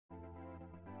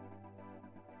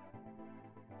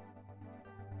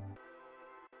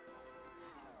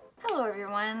Hello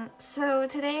everyone, so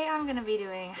today I'm going to be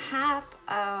doing half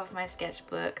of my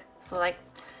sketchbook, so like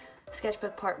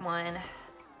sketchbook part 1,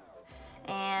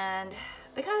 and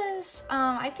because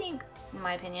I think, in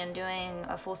my opinion, doing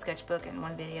a full sketchbook in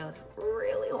one video is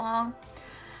really long,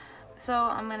 so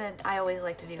I always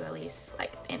like to do at least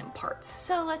like in parts,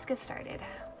 so let's get started.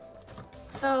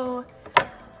 So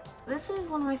this is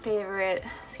one of my favorite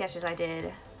sketches I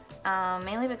did,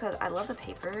 mainly because I love the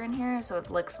paper in here, so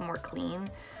it looks more clean.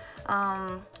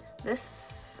 I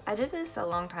did this a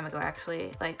long time ago,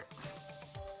 actually, like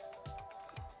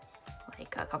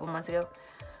a couple months ago.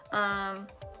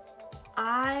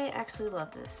 I actually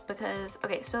love this because,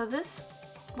 okay, so this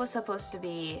was supposed to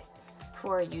be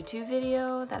for a YouTube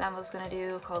video that I was gonna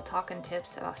do called Talking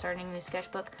Tips about starting a new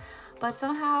sketchbook, but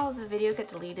somehow the video got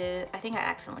deleted. I think I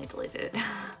accidentally deleted it.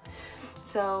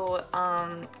 So,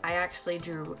 I actually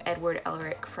drew Edward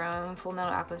Elric from Full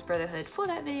Metal Alchemist Brotherhood for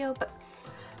that video, but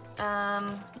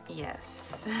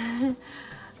yes. You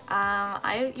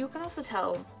can also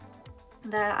tell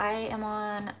that I am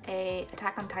on a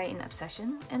Attack on Titan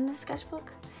obsession in this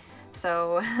sketchbook.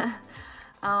 So,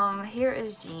 here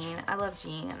is Jean. I love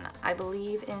Jean. I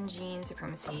believe in Jean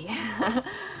supremacy.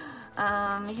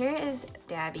 Here is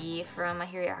Dabby from My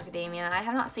Hero Academia. I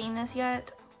have not seen this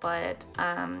yet, but,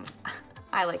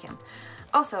 I like him.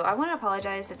 Also, I want to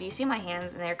apologize if you see my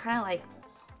hands and they're kind of like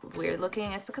weird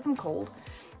looking. It's because I'm cold.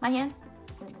 My hands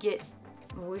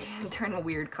turn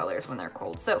weird colors when they're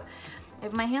cold. So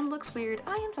if my hand looks weird,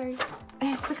 I am sorry.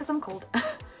 It's because I'm cold.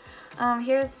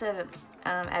 Here's the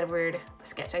Edward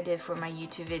sketch I did for my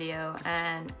YouTube video,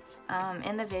 and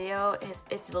in the video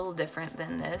it's a little different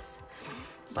than this,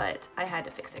 but I had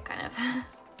to fix it kind of.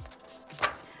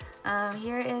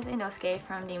 Here is Inosuke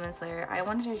from Demon Slayer. I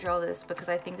wanted to draw this because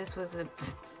I think this was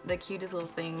the cutest little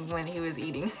thing when he was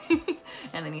eating.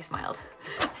 And then he smiled.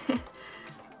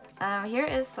 Here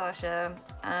is Sasha.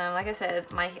 Like I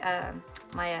said, my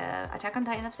Attack on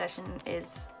Titan obsession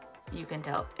is, you can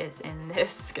tell, is in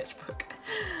this sketchbook.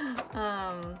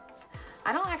 I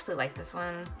don't actually like this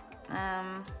one.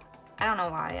 I don't know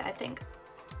why. I think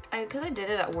because I did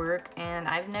it at work and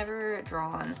I've never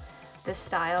drawn this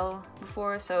style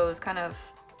before, so it was kind of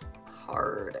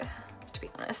hard, to be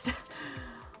honest.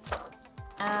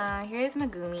 Here's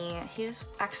Megumi. He's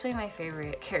actually my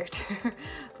favorite character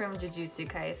from Jujutsu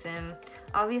Kaisen.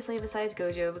 Obviously besides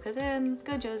Gojo, because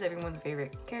Gojo is everyone's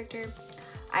favorite character.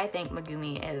 I think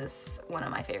Megumi is one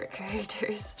of my favorite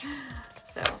characters.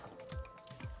 So,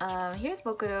 here's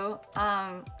Bokuro.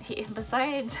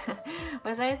 Besides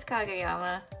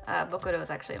Kageyama, Bokuro is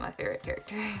actually my favorite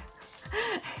character.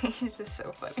 He's just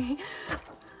so funny.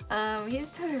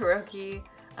 Here's Todoroki.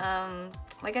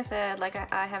 Like I said,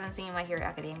 I haven't seen My Hero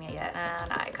Academia yet,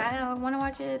 and I kind of want to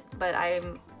watch it, but I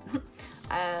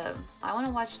want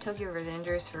to watch Tokyo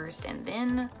Revengers first and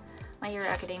then My Hero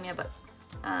Academia, but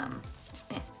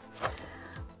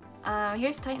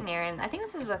here's Titan Eren. I think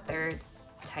this is the third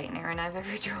Titan Eren I've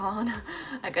ever drawn,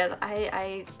 because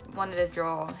I wanted to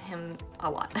draw him a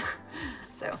lot.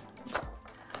 So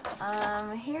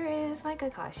here is my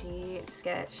Kakashi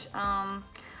sketch.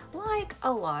 Like a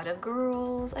lot of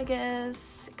girls, I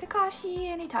guess, Kakashi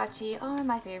and Itachi are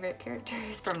my favorite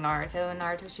characters from Naruto and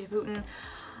Naruto Shippuden.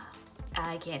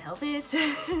 I can't help it.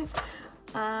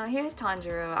 Here's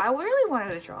Tanjiro. I really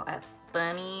wanted to draw a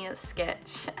funny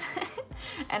sketch.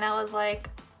 And I was like,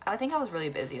 I think I was really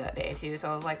busy that day too, so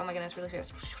I was like, oh my goodness, really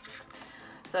fast.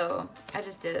 So I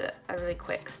just did a really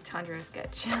quick Tanjiro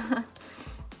sketch.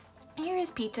 Here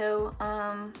is Pito.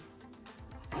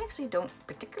 I actually don't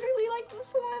particularly like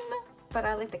this one, but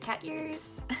I like the cat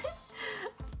ears.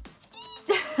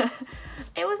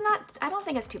 It was not, I don't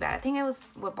think it's too bad. I think it was,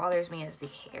 what bothers me is the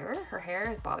hair. Her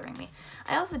hair is bothering me.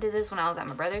 I also did this when I was at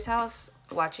my brother's house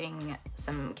watching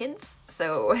some kids,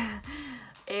 so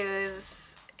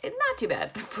it's not too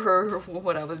bad for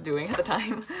what I was doing at the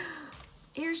time.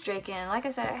 Here's Draken. Like I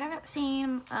said, I haven't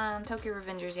seen Tokyo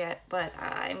Revengers yet, but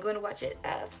I'm going to watch it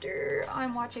after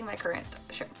I'm watching my current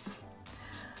show.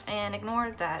 And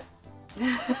ignore that.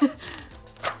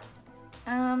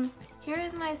 Here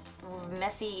is my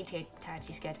messy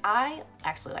Itachi sketch. I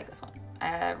actually like this one.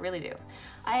 I really do.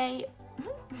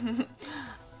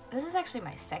 This is actually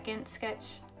my second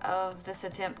sketch of this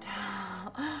attempt.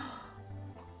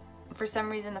 For some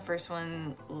reason, the first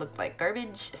one looked like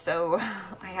garbage, so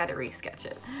I had to re-sketch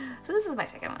it. So this is my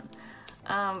second one.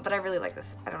 But I really like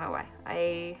this. I don't know why.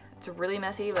 It's really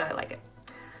messy, but I like it.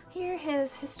 Here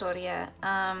is Historia.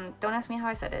 Don't ask me how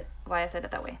I said it, why I said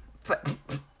it that way. But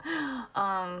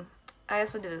I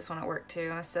also did this one at work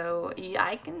too, so yeah,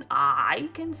 I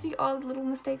can see all the little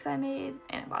mistakes I made,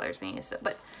 and it bothers me. So,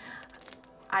 but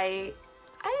I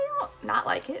don't not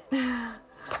like it.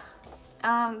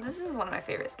 This is one of my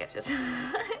favorite sketches.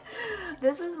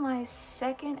 This is my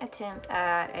second attempt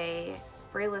at a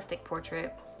realistic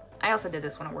portrait. I also did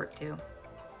this one at work too.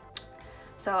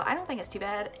 So I don't think it's too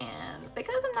bad, and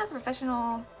because I'm not a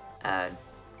professional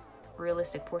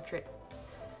realistic portrait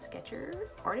sketcher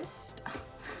artist,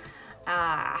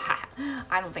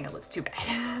 I don't think it looks too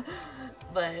bad.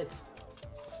 But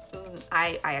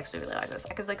I actually really like this.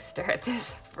 I could like stare at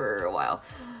this for a while.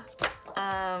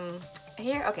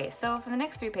 Here, okay, so for the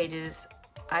next 3 pages,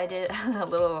 I did a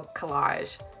little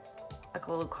collage, like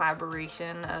a little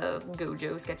collaboration of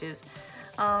Gojo sketches.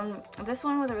 This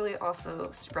one was a really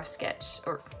also rough sketch,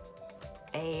 or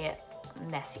a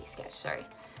messy sketch, sorry.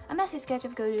 A messy sketch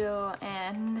of Gojo,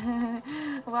 and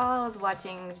while I was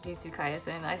watching Jujutsu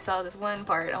Kaisen, I saw this one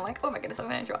part, I'm like, oh my goodness, I'm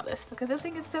gonna draw this, because I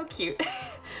think it's so cute.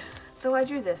 So I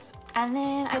drew this, and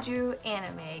then I drew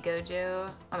anime Gojo.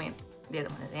 I mean, the other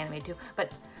one is anime too,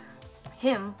 but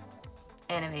him,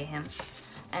 anime him,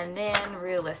 and then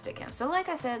realistic him. So like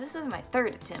I said, this is my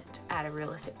 3rd attempt at a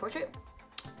realistic portrait.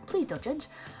 Please don't judge.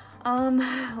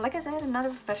 Like I said, I'm not a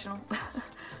professional.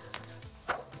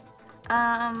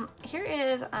 Here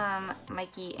is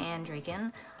Mikey and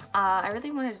Draken. I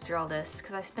really wanted to draw this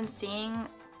because I've been seeing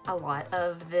a lot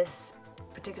of this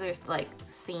particular like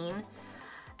scene,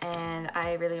 and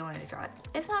I really wanted to draw it.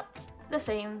 It's not the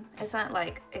same. It's not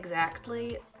like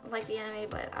exactly like the anime,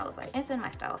 but I was like, it's in my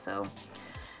style, so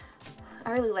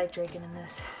I really like Draken in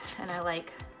this, and I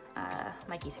like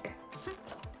Mikey's hair.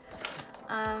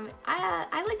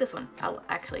 I like this one,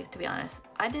 actually, to be honest.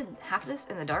 I did half this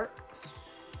in the dark,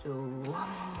 so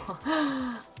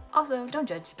also don't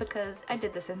judge, because I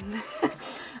did this in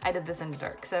I did this in the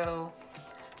dark, so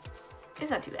it's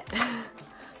not too bad.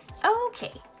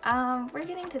 Okay, we're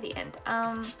getting to the end.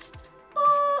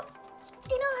 Well,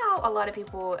 you know how a lot of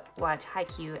people watch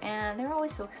Haikyuu and they're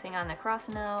always focusing on the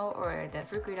Krasno or the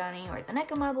Fukudani or the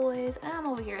Nekoma boys, and I'm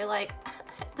over here like,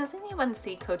 does anyone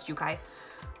see Coach Yukai?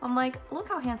 I'm like, look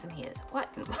how handsome he is. What?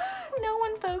 No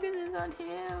one focuses on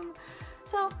him.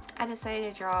 So I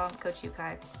decided to draw Coach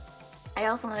Yukai. I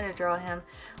also wanted to draw him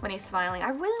when he's smiling. I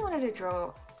really wanted to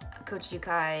draw Coach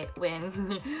Yukai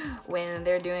when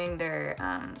they're doing their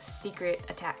secret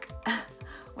attack.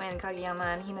 When Kageyama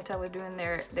and Hinata were doing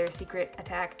their secret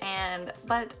attack,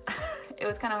 but it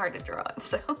was kind of hard to draw it,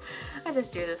 so I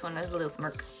just drew this one with a little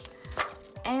smirk.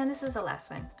 And this is the last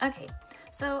one. Okay,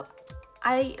 so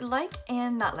I like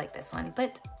and not like this one,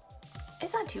 but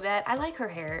it's not too bad. I like her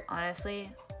hair,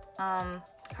 honestly.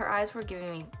 Her eyes were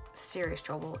giving me serious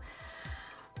trouble.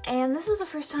 And this was the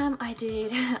first time I've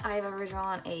ever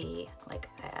drawn a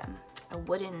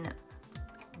wooden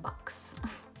box.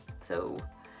 So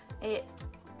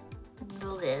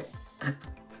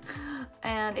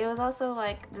and it was also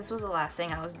like, this was the last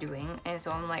thing I was doing, and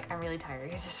so I'm like, I'm really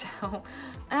tired. So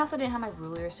I also didn't have my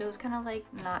ruler, so it was kind of like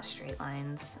not straight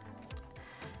lines.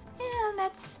 And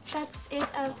that's it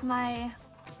of my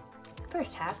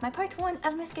first half, my part 1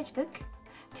 of my sketchbook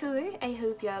tour. I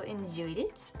hope y'all enjoyed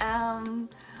it. Yeah,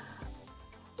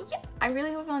 I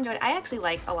really hope y'all enjoyed it. I actually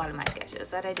like a lot of my sketches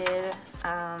that I did.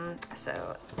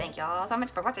 So thank y'all so much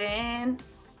for watching.